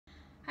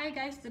Hi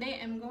guys, today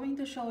I'm going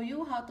to show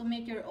you how to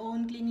make your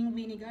own cleaning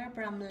vinegar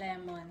from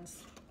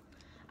lemons.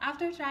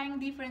 After trying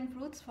different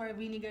fruits for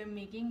vinegar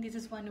making, this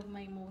is one of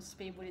my most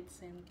favorite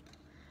scent.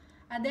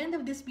 At the end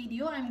of this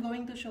video, I'm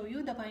going to show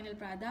you the final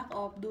product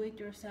of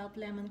do-it-yourself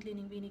lemon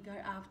cleaning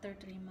vinegar after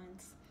 3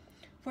 months.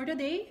 For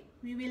today,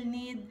 we will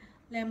need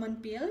lemon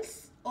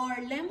peels or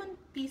lemon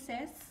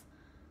pieces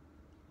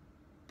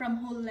from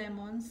whole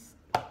lemons,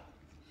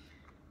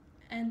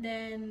 and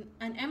then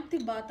an empty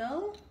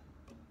bottle,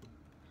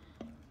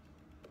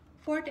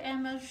 40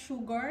 ml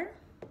sugar,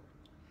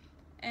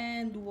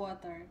 and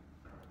water.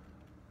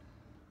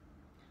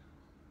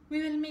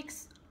 We will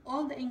mix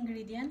all the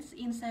ingredients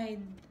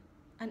inside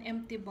an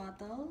empty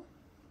bottle,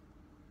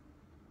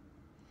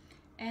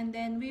 and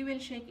then we will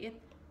shake it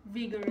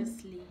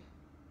vigorously.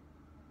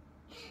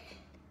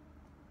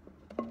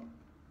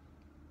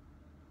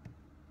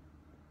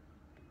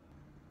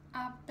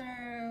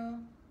 After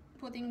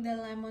putting the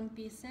lemon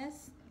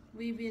pieces,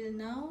 we will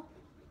now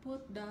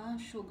put the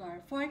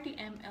sugar, 40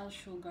 ml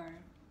sugar.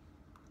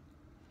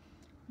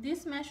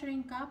 This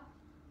measuring cup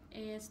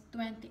is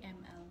 20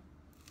 ml.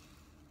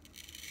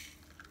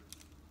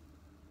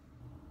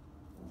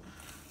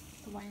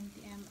 20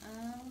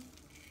 ml.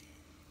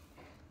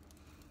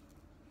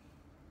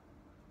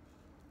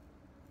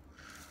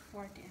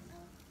 40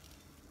 ml.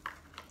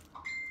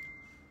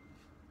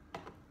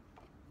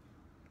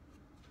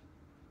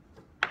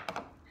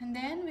 And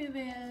then we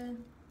will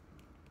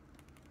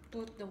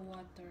put the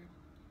water.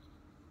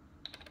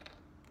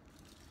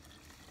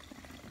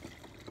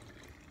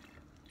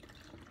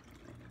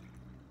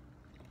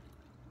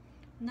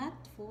 Not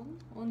full,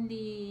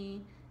 only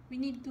we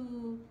need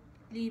to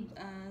leave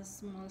a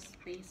small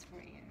space for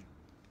air.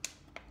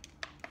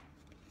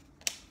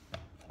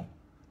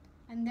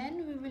 And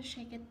then we will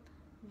shake it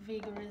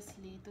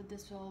vigorously to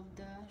dissolve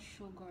the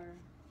sugar.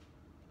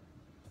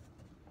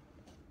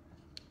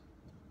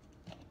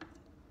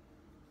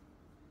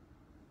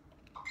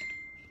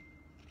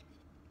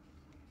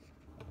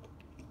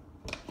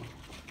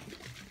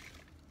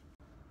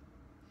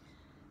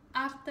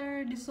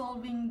 After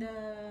dissolving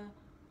the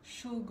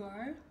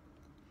sugar,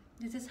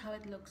 this is how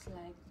it looks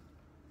like.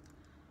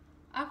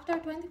 After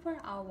 24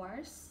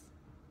 hours,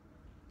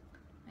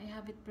 I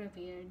have it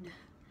prepared.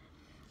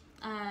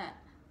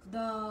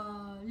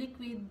 The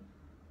liquid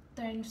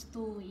turns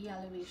to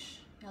yellowish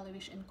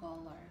in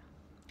color,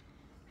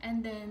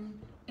 and then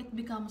it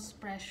becomes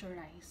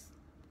pressurized.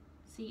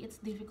 See, it's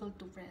difficult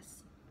to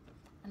press,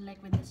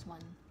 unlike with this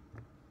one.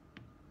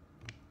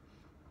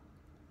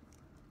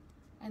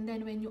 And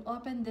then when you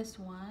open this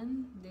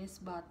one, this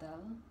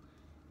bottle,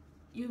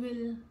 you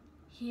will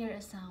hear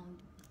a sound.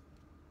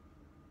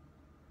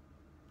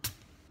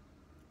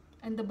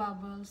 And the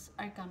bubbles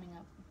are coming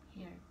up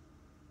here.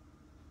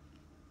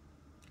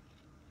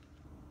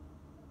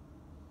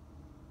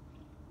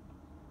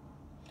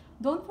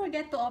 Don't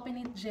forget to open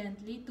it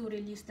gently to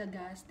release the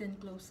gas, then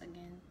close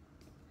again.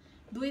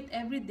 Do it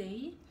every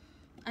day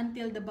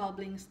until the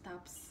bubbling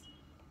stops.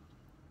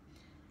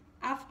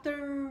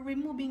 After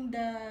removing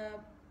the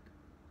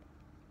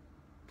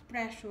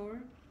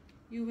pressure,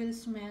 you will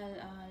smell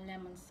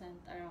lemon scent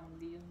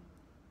around you.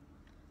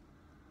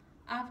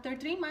 After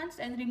 3 months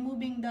and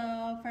removing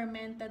the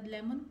fermented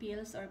lemon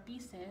peels or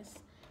pieces,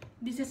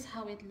 this is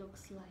how it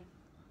looks like.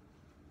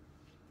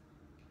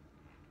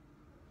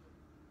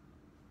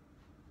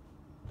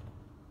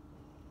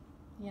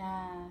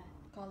 Yeah,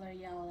 color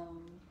yellow.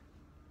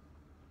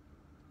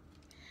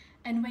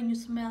 And when you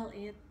smell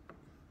it,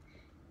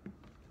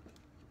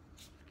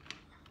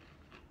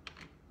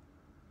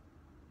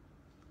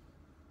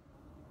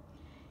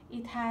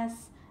 it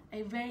has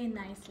a very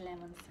nice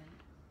lemon scent.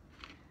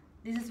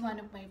 This is one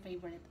of my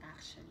favorite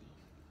actually.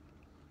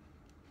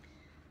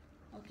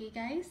 Okay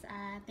guys,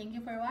 thank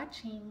you for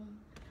watching.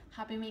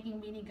 Happy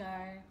making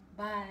vinegar.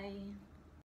 Bye!